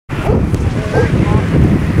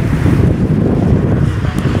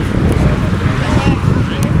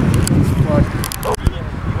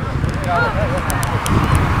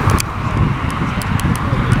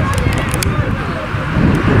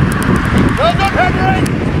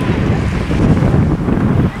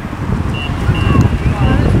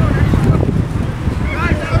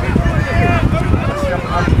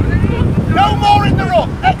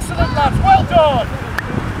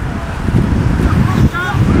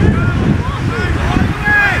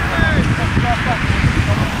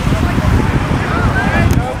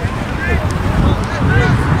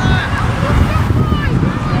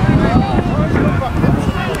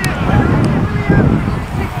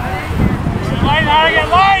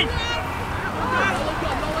Harrogate, line!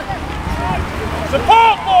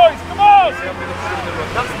 Support, boys, come on!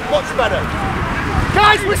 That's much better.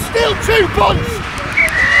 Guys, we're still 2 bunts!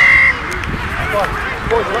 Come on,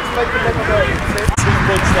 boys, let's make the next goal. 2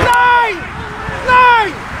 bunts now. 9!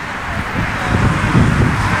 9!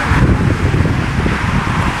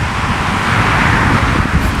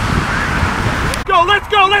 Let's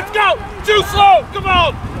go, let's go! Too slow, come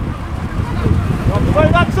on! Play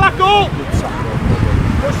that tackle!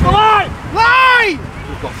 Push the line! Line!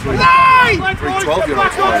 We've got 3. Line! 3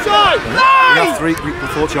 12-year-olds playing. Line! We have 3,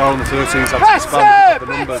 unfortunately our on the 13s have to expand the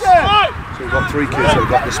numbers. So we've got 3 kids that have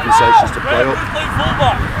got dispensations to play up.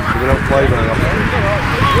 So we don't play very often.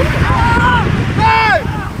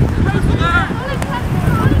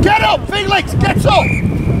 Get up, Felix, get up!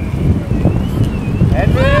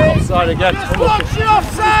 Henry! Offside again. Watch the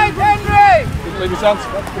offside, Henry! Didn't leave his hands.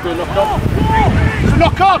 That could be a knock on. It's a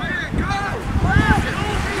knock on!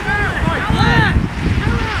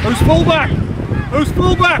 Who's fullback? Who's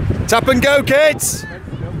fullback? Tap and go, kids!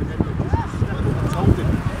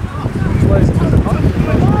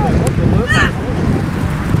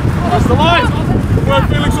 That's the line. Where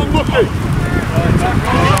Felix unlucky.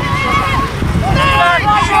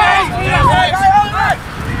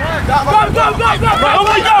 Go! Right,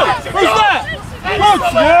 Otley, go! Who's there? Good,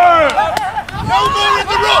 yeah! No more in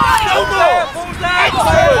the ruck! No more!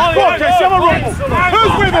 Go on, Case, have a rumble.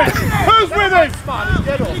 Who's with us? Who's with us?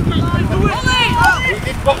 He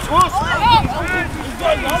did box to us.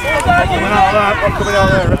 Coming out there, not coming out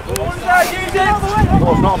there.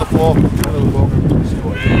 Oh, it's not on the floor.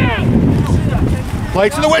 Play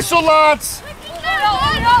to the whistle, lads!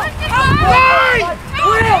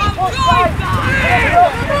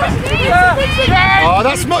 Oh,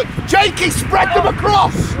 that's much. Jakey, spread them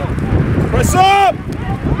across! Press up!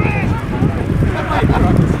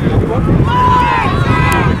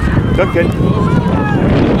 Duncan,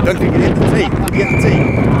 get in the tee. Get the tee.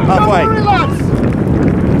 Halfway. Don't worry, lads!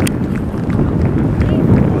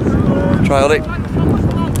 Trialed it.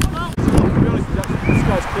 This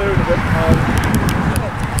guy's clearing a bit.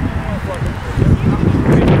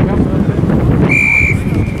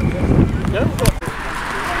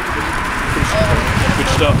 Good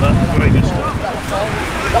start there. Very good start.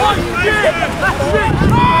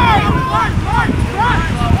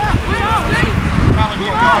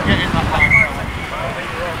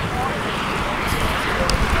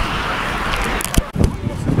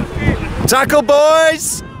 Tackle,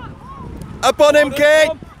 boys! Up on him,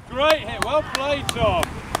 kid! Great hit, well played, Tom.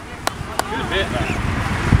 Good hit there.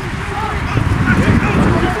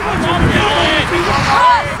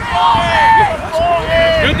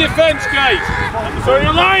 Good defence, Kate. So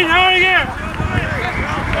your line, Harrogate.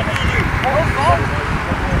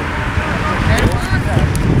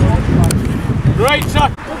 Great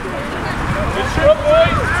tackle. Good shot,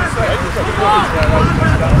 boys.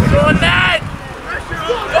 Go on, Ned.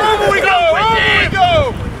 Over we go, over we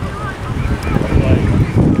go.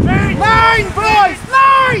 9, boys!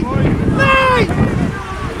 9! 9!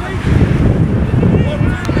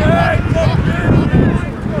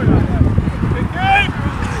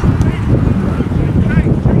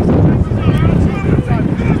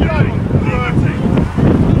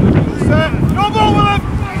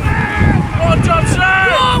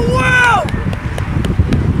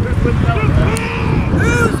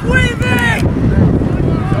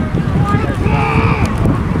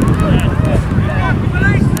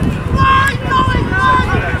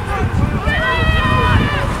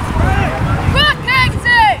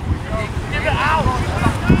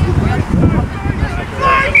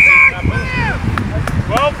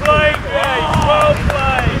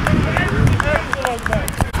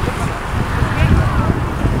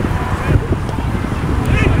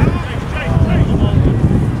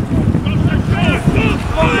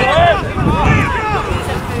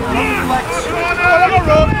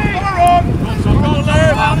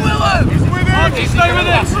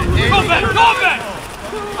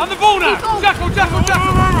 And the ball now! Jackal!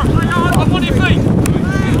 Up on your feet!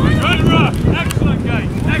 Good rush! Excellent game!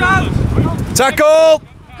 Excellent! Tackle!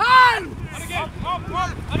 Hand! And again!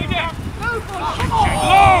 And again!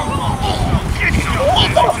 Long!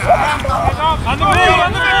 And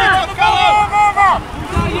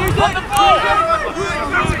the ball!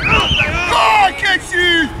 Oh, I catch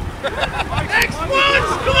you! Next one!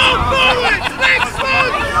 Come on, forward! Next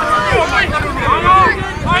one!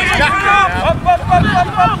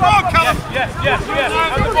 Yes.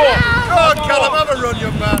 And the ball. Go on, Callum, have a run,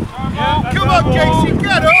 young man. Come on, Casey,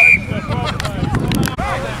 get up!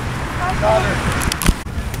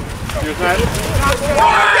 Cheers, mate.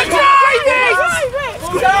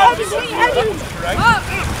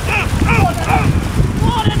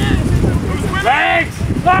 Legs!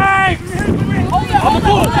 Legs! On the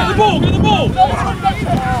ball! Get the ball! Get the ball!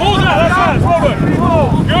 Ball there! That's right!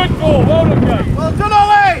 Well done! Good ball! Well done, Kate! Well done,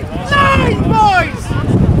 Ollie! Line, boys!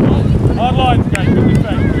 Hard lines, Kate. Good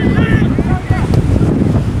defence.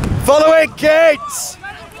 Follow it, kids!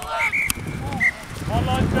 One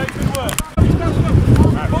line, Kate. Good work.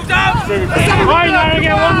 Pull down! Line there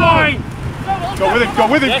again. One line. Go with it, go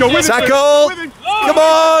with it, go with it! Tackle! Come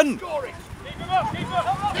on! Keep him up, keep him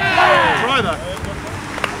up. Try that.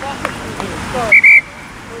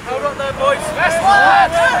 Hold on there, boys. That's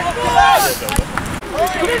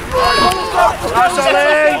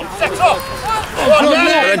Ollie! set up! Well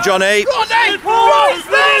done, Johnny. Go on, Nate!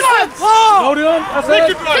 Hold it on. That's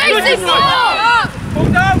it. Pull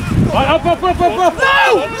down. Right, up. No!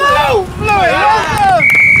 Blow it!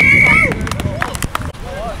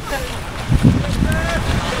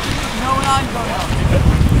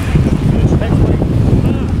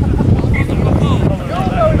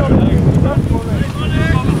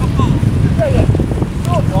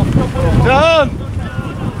 Done!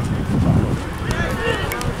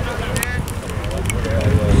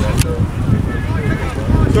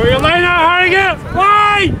 So you're laying out, Harrogate.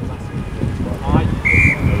 Wide!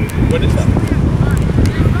 When is that?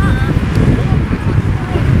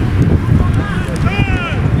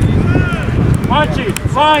 Archie,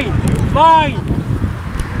 line!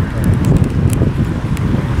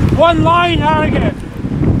 One line, Harrogate!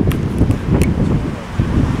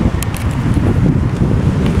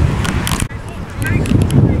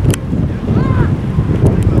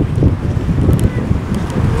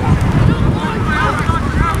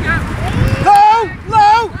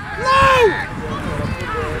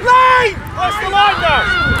 Line! Where's the line now?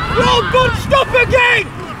 You're all bunched up again!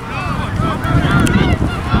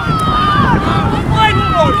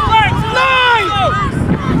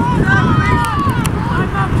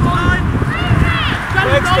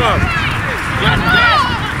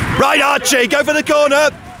 Right, Archie, go for the corner.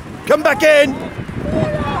 Come back in.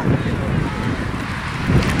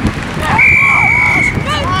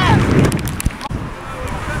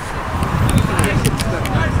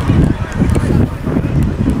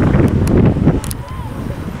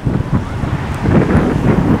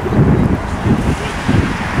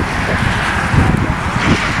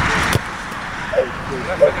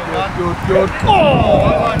 Good. Oh, I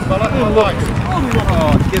like.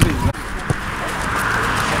 Oh, give it.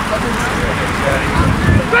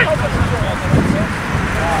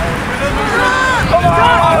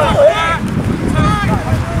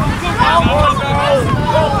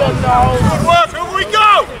 Good work, who we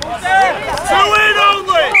go? 2 in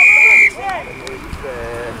only!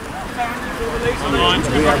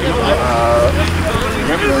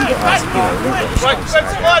 Right,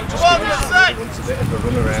 defensive line, come on, let's say!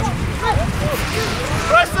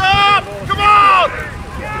 Press up! Come on!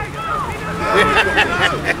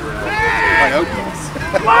 I hope not.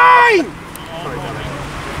 Line!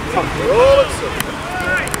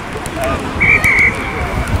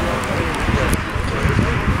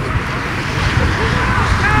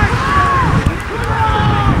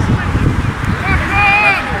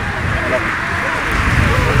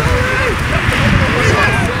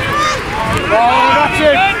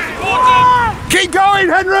 Keep going,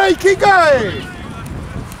 Henry! Keep going!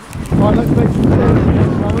 Right, let's make some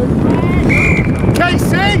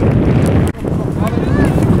Casey!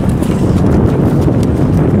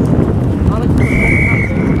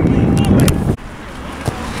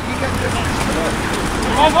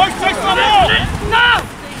 Come on, boys, take some more! No!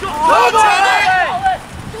 Come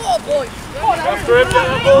on, boys! After him, get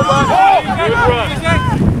the ball back. Good run.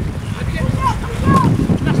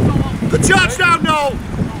 Good charge now, Noel!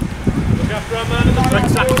 Look after our man in the back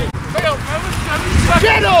second.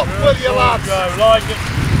 Get up, will you, lads? Go, line it.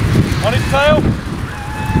 On his tail.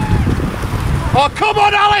 Oh, come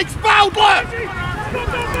on, Alex Bowdler!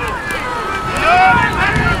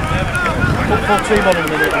 Put full team on in a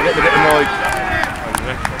minute and get a bit annoyed.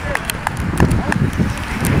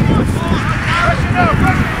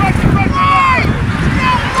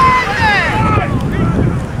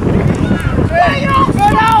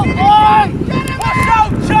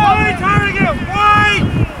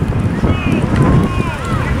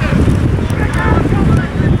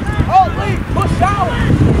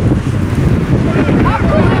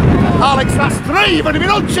 Alex, that's 3, you've only been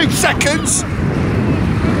on 2 seconds!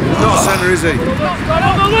 He's not a centre, is he? No,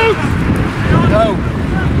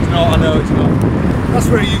 it's not, I know it's not. That's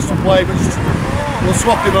where he used to play, but it's just, we'll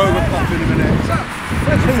swap him over pop in a minute.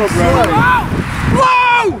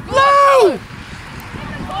 Low! Low!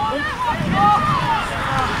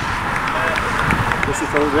 Just if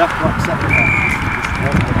we have to accept that.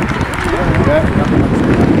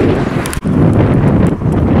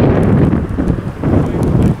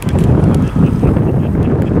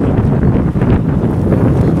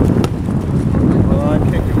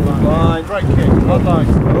 Line, great kick, well done.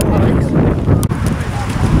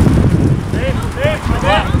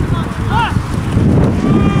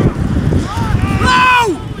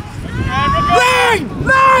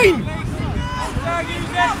 Line!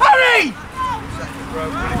 Hurry!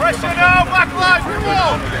 Pressure now, back line, come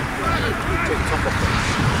on!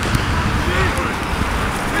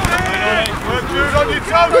 Work, Jude, on your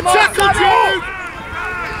toes! Good tackle, Jude!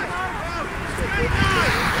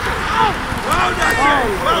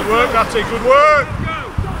 Good work, Natty, good work!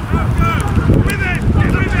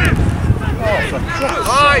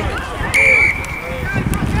 Aye!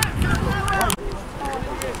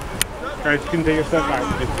 Guys, you can take a step back.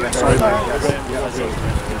 Sorry, mate.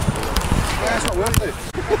 Yeah, it's not worth it.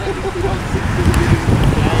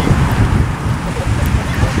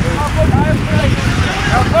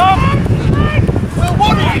 We'll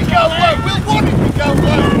want it to go low! We'll want it to go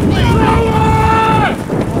low! Please!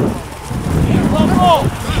 One more!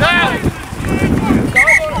 Now!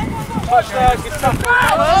 Let's go!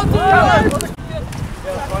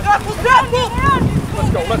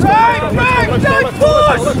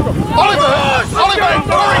 Oliver!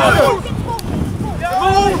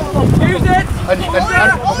 Use it! And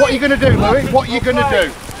what are you going to do, Louis? What are you going to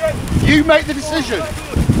do? You make the decision.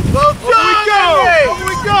 Well done,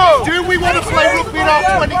 we go! Do we want to play rugby in our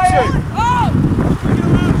 22?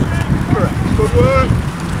 Correct. Good work.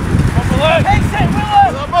 On the left.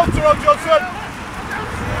 That motor on, Johnson.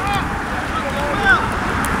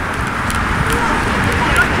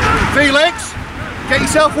 Felix, get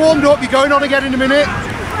yourself warmed up. You're going on again in a minute.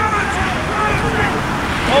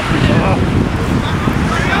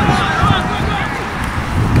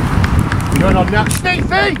 Going on now.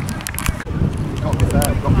 Stevie! Got to be there,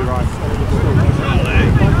 got to be right.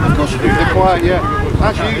 Of course you do, they're quiet, yeah.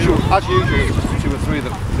 As usual, there's 2 or 3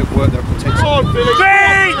 that work there. Come on, Felix!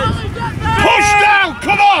 Push down!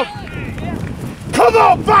 Come on! Come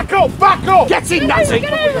on! Back up! Get in, Natty!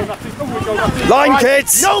 Line,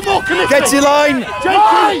 kids! No more committing! Get your line!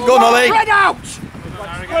 Go on, Ollie! Spread out!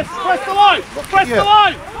 Press the line! Press the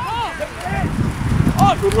line!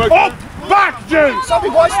 Good work. Up! Back, Jude! Sammy,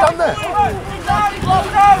 why stand there?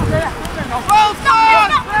 Well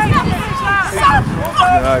done!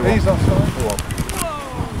 He's offside.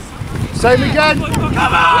 Same again.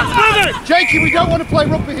 Come on! Jakey, we don't want to play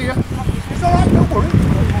rugby here. It's alright, don't worry.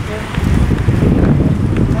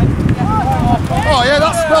 Oh yeah,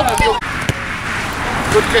 that's well.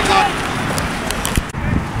 Good kick, lad.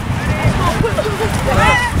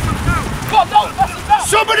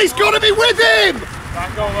 Somebody's got to be with him!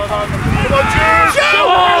 Come on,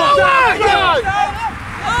 Jude!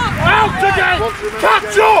 Out again!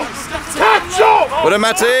 Catch up! Catch up! Well done,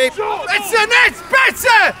 Matty! Listen, it's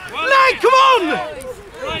better! Lee, come on!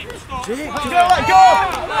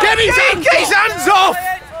 Get his hands off!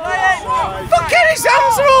 Fucking his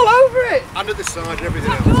hands are all over it! And at the side and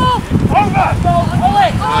everything else. Over!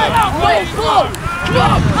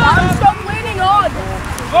 Stop leaning on!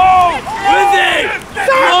 Go! With it!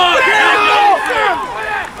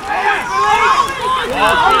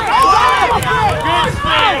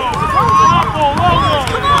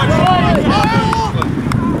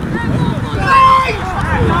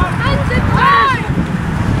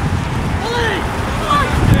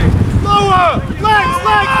 Lower! Legs!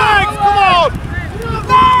 Come on!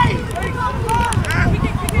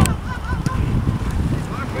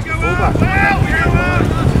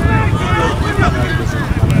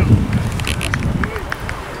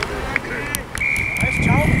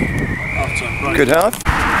 Good half.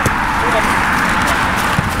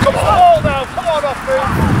 Come on now! Come on, off me!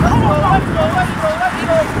 Let's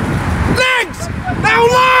go! Legs! Now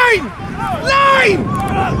line!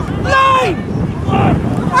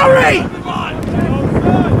 Hurry!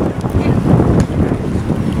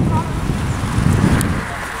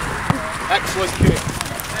 Excellent kick.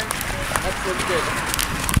 Excellent kick.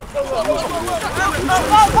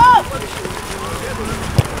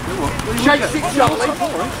 Chase it, Charlie.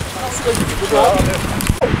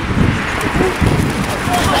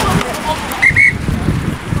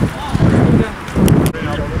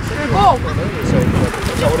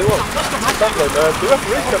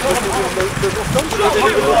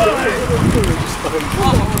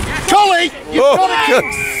 Collie, you've got to kick.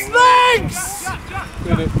 Legs!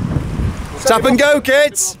 Tap and go,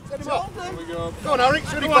 kids! Go on, Eric,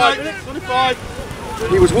 25.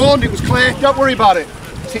 He was warned, it was clear, don't worry about it.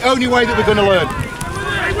 It's the only way that we're going to learn.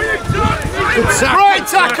 Great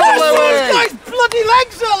tackle, Louis! He's got his bloody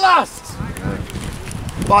legs at last!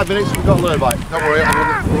 5 minutes, we've got Louis back. Don't worry,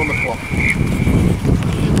 we're on the clock.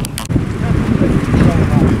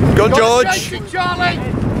 Go, George. Charlie!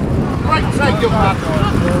 Great take, young man.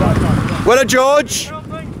 Well, George.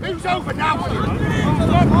 Who's over now?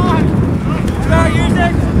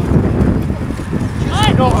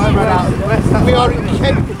 Not over out of the west. We are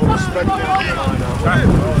incapable of spreading it.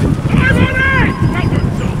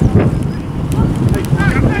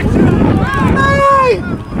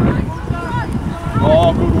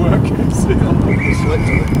 Oh, good work.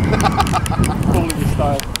 Pulling your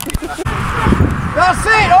style. That's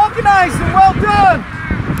it, organised and well done.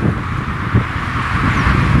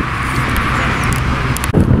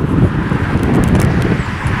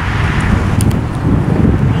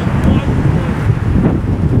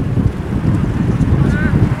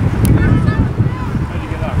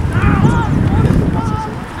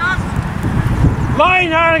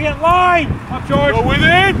 Line, Harrogate, line! Up, George. Go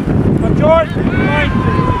within! Up, George. Line.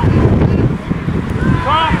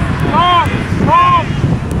 Stop! Stop! Stop!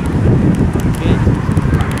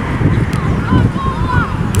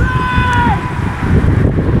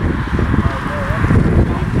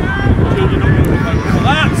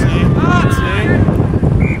 That's it! That's it!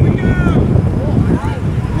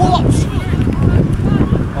 What?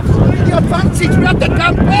 The advantage, we had the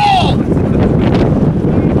damn ball!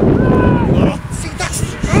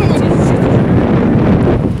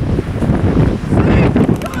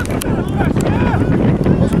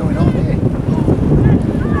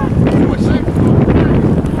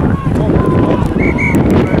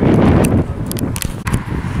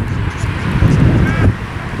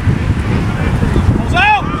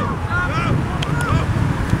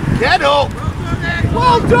 Get up!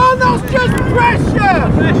 Well done, that's just pressure.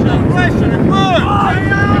 Pressure, and work!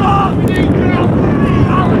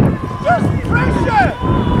 Just pressure.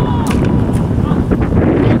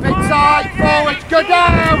 Keep it tight, forwards, go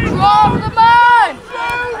down! Over the man!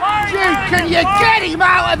 Jude, can you get him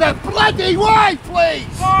out of the bloody way,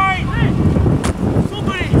 please?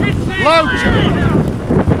 Low,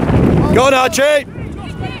 Go on, Archie.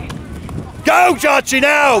 Go, Archie,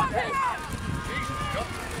 now.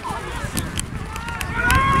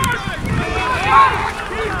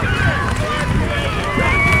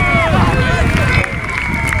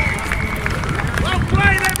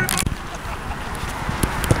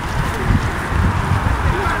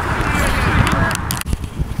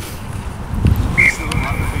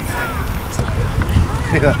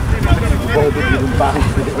 The ball didn't even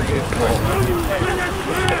bounce, did it?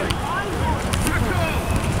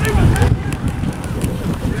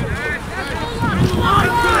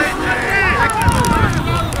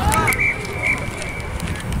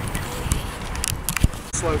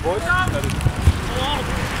 Slow, boys.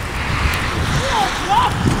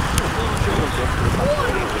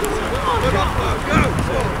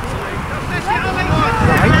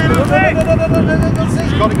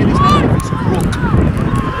 He's got to get his hand off his crook.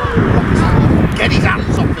 Get his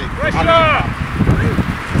hands off him.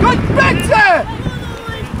 Good better.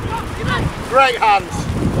 Great hands.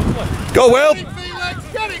 Go, Will. Felix,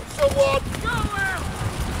 get him, someone.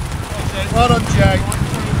 Well done, Jay.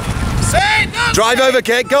 Drive over,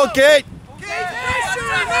 Kate. Go, Kate.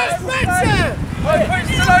 That's better.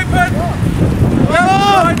 Still open! Come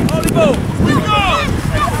on! Holy ball!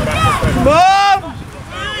 Come on.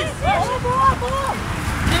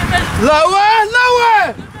 Lower,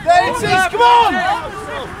 lower. There it is, come on.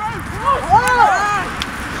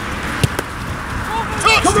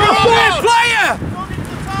 Come on, player.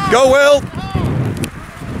 Go, Will.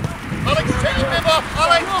 Alex, take your bib off.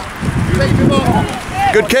 Alex, take your bib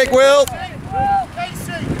off. Good kick, Will.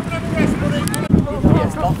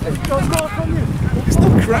 It's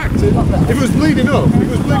not cracked. If it was bleeding up, if it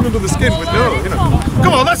was bleeding under the skin, we'd know, you know.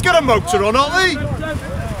 Come on, let's get a motor on, Otley.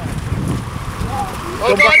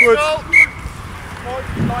 Go backwards.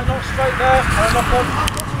 Line up straight there, and up on.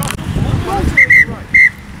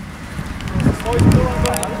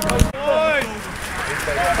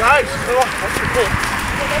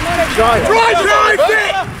 Drive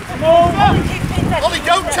it! Ollie,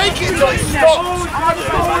 don't take it until it stops.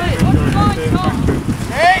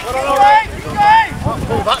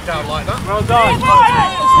 Pull that down like that. Well done.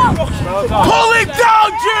 Well done. Pull it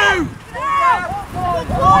down, Jude.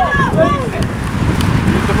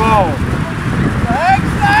 Use the ball.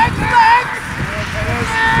 Legs.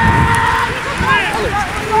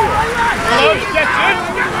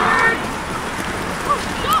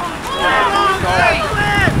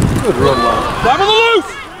 Good run, lad. Grab on the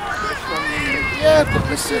loose! Yeah, but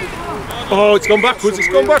listen. Oh, it's gone backwards, it's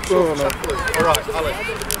gone backwards. All right, Alex.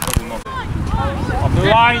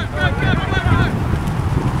 line.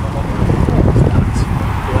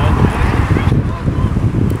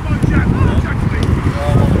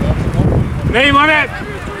 Name on it.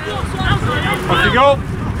 Off you go.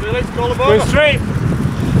 Go straight.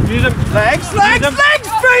 Use them. Legs, legs, legs,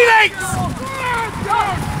 Felix!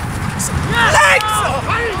 Legs!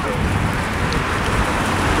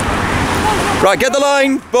 Right, get the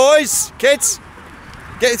line, boys, kids.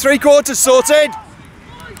 Get your 3/4 sorted.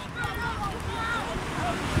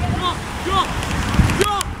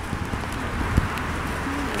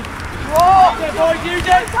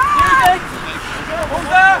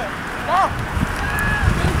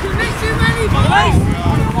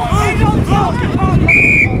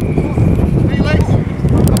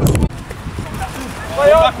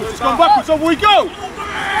 Backwards, it's gone backwards, over we go!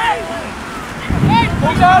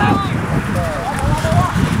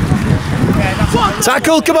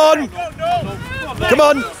 Tackle, come on. Come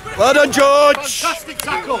on. Well done, George. Fantastic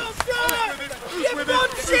tackle. You're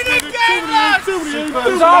punching again, lads! Too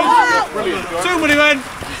many men!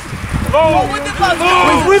 What would the lads do?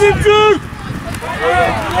 He's with him, Drew!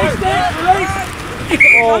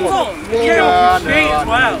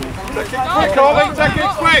 Take it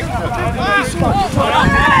quick.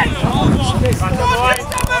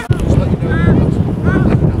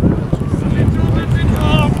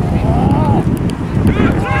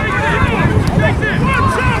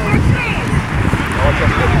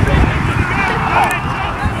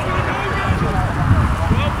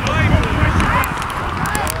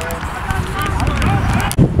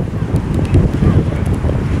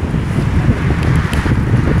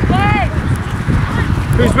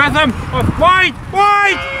 Who's with him? Wide!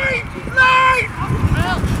 Wide!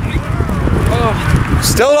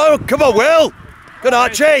 Still low. Come on, Will. Good,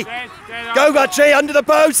 Archie. Go, Archie, under the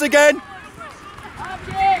post again.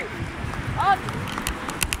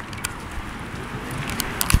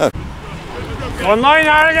 One line,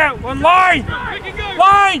 Harrogate! One line!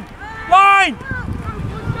 Line! Line!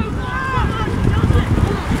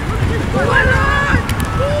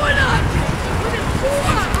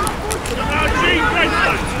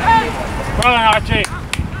 Well done, Archie.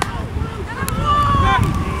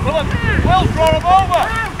 Well, throw him over.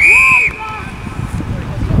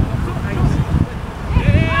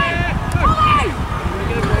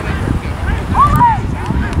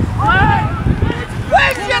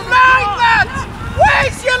 Where's your line, lads?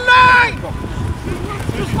 Where's your line?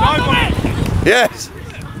 Yes.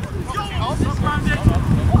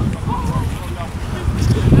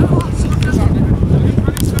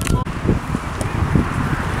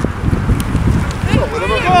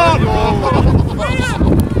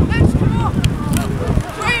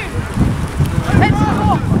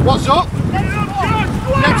 What's up?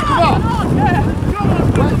 Let's come on.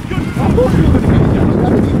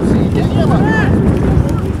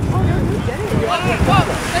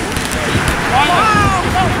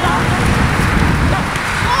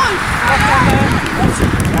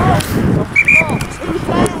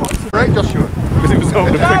 Right, Joshua. Because it was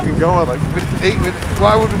over the pick and go, I think.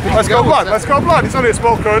 Why would we pick Let's go blind, let's go blind. It's only a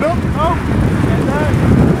small corridor.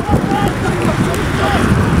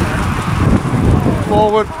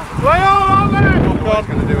 Forward. Lay on, Otley!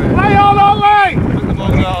 Lay on, Otley!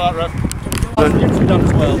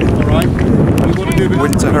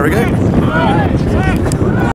 Win to Harrogate.